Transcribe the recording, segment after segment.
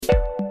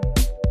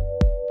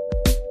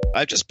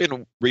I've just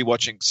been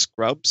rewatching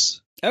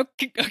Scrubs.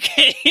 Okay.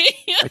 Okay.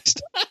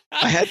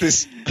 I had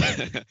this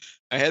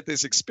I had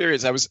this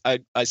experience.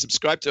 I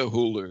subscribed to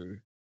Hulu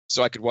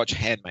so I could watch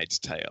Handmaid's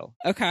Tale.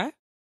 Okay.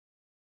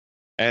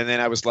 And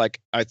then I was like,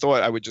 I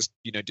thought I would just,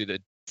 do the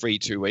free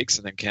 2 weeks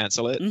and then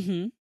cancel it.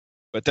 Mm-hmm.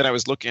 But then I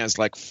was looking, I was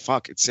like,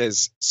 fuck, it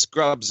says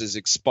Scrubs is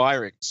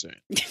expiring soon.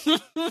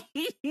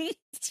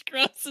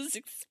 Scrubs is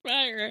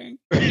expiring.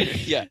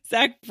 Yeah.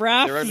 Zach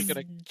Braff's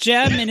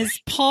gem in his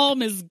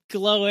palm is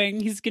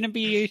glowing. He's going to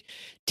be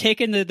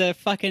taken to the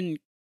fucking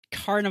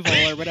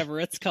carnival or whatever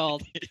it's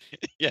called.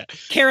 Yeah.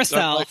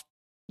 Carousel.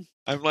 So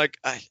I'm like,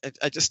 I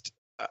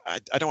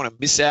don't want to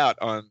miss out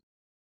on.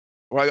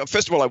 Well,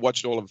 first of all, I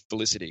watched all of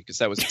Felicity because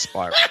that was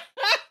expiring.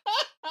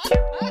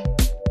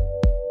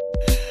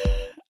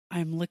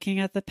 I'm looking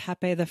at the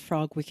Pepe the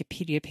Frog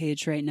Wikipedia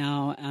page right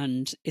now,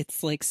 and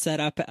it's like set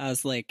up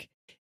as like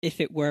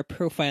if it were a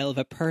profile of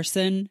a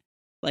person.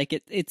 Like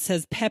it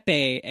says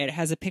Pepe, it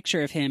has a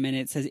picture of him, and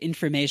it says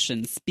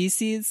information: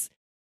 species,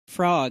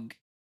 frog,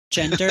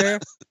 gender,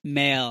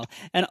 male,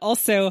 and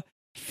also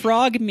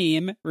frog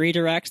meme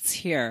redirects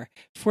here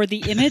for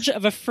the image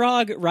of a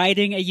frog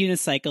riding a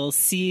unicycle.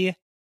 See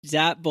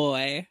that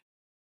boy.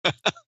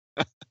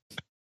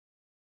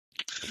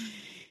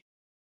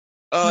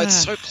 Oh,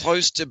 it's so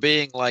close to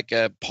being like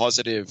a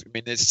positive. I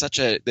mean, there's such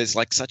a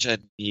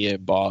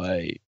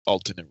nearby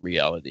alternate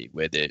reality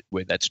where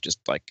that's just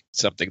like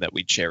something that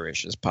we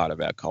cherish as part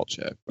of our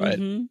culture, right?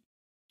 Mm-hmm.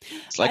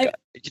 It's like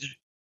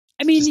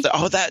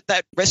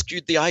that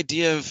rescued the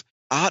idea of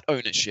art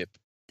ownership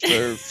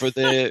for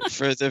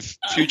the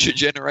future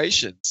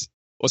generations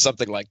or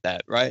something like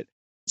that, right?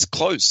 It's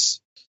close.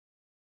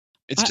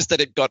 It's just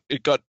that it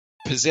got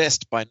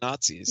possessed by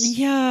Nazis.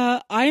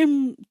 Yeah,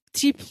 I'm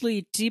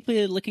deeply,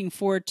 deeply looking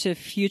forward to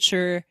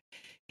future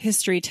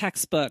history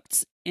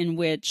textbooks in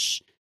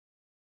which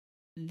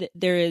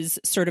there is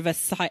sort of a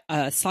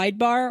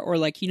sidebar or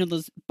like,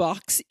 those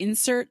box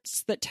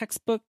inserts that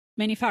textbook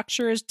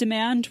manufacturers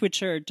demand,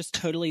 which are just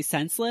totally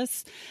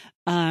senseless.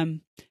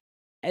 In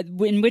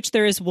which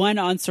there is one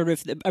on sort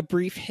of a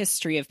brief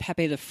history of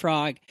Pepe the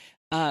Frog,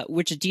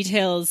 which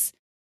details,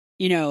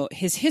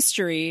 his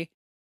history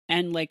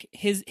and like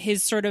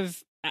his sort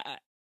of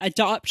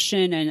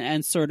adoption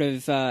and sort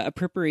of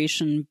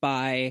appropriation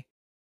by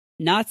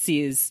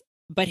Nazis,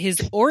 but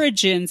his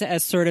origins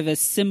as sort of a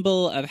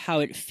symbol of how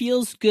it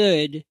feels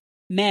good,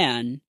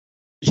 man,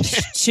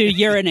 to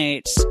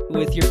urinate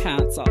with your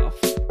pants off.